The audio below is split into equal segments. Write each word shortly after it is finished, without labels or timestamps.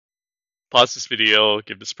Pause this video,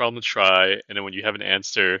 give this problem a try, and then when you have an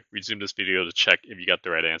answer, resume this video to check if you got the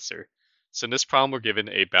right answer. So in this problem, we're given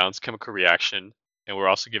a balanced chemical reaction, and we're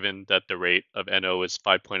also given that the rate of NO is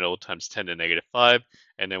 5.0 times 10 to the negative 5,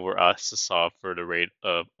 and then we're asked to solve for the rate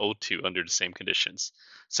of O2 under the same conditions.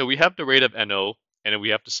 So we have the rate of NO, and then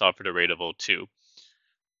we have to solve for the rate of O2.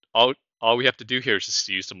 All we have to do here is just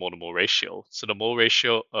use the mole-to-mole ratio. So the mole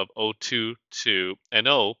ratio of O2 to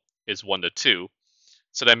NO is 1 to 2.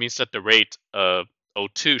 So that means that the rate of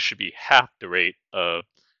O2 should be half the rate of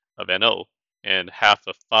NO. And half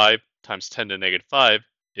of 5 times 10 to the negative 5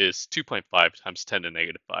 is 2.5 times 10 to the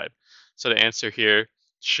negative 5. So the answer here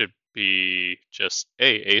should be just A.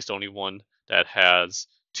 A is the only one that has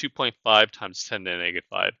 2.5 times 10 to the negative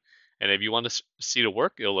 5. And if you want to see the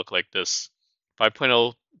work, it'll look like this.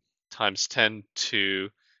 5.0 times 10 to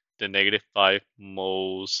the negative 5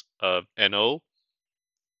 moles of NO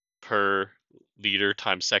per liter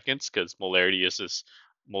times seconds, because molarity is this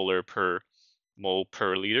molar per mole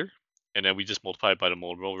per liter. And then we just multiply it by the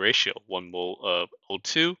mole-to-mole ratio, 1 mole of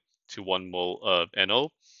O2 to 1 mole of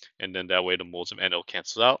NO. And then that way the moles of NO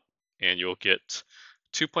cancel out, and you'll get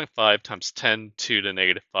 2.5 times 10 to the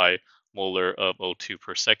negative 5 molar of O2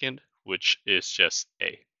 per second, which is just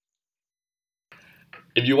A.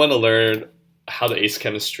 If you want to learn how to ace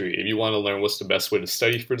chemistry, if you want to learn what's the best way to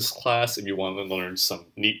study for this class, if you want to learn some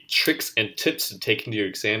neat tricks and tips to take into your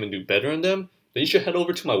exam and do better on them, then you should head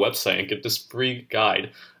over to my website and get this free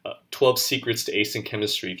guide, 12 Secrets to Acing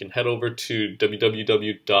Chemistry. You can head over to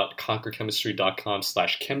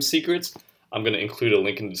www.conquerchemistry.com/chemsecrets. I'm going to include a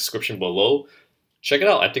link in the description below. Check it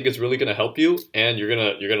out. I think it's really going to help you, and you're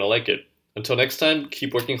gonna like it. Until next time,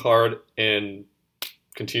 keep working hard and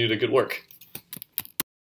continue the good work.